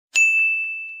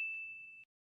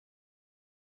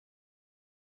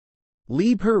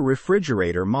Liebherr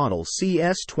refrigerator model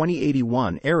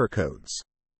CS2081 error codes.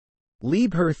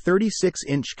 Liebherr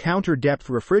 36-inch counter-depth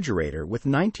refrigerator with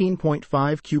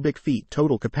 19.5 cubic feet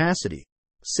total capacity,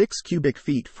 6 cubic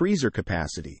feet freezer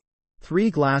capacity, 3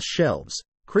 glass shelves,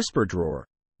 crisper drawer,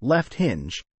 left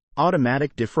hinge,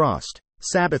 automatic defrost,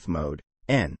 Sabbath mode,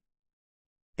 N.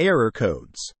 Error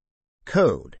codes.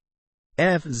 Code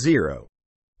F0.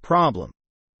 Problem.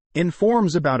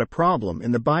 Informs about a problem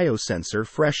in the biosensor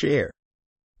fresh air.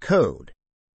 Code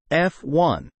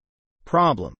F1.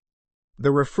 Problem. The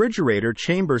refrigerator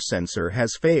chamber sensor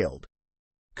has failed.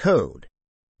 Code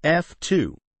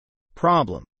F2.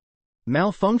 Problem.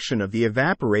 Malfunction of the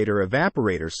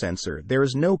evaporator sensor. There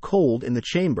is no cold in the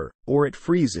chamber, or it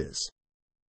freezes.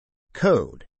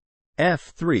 Code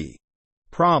F3.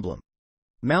 Problem.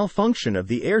 Malfunction of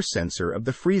the air sensor of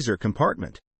the freezer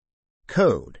compartment.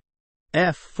 Code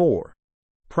F4.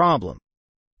 Problem.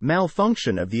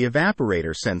 Malfunction of the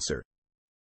evaporator sensor.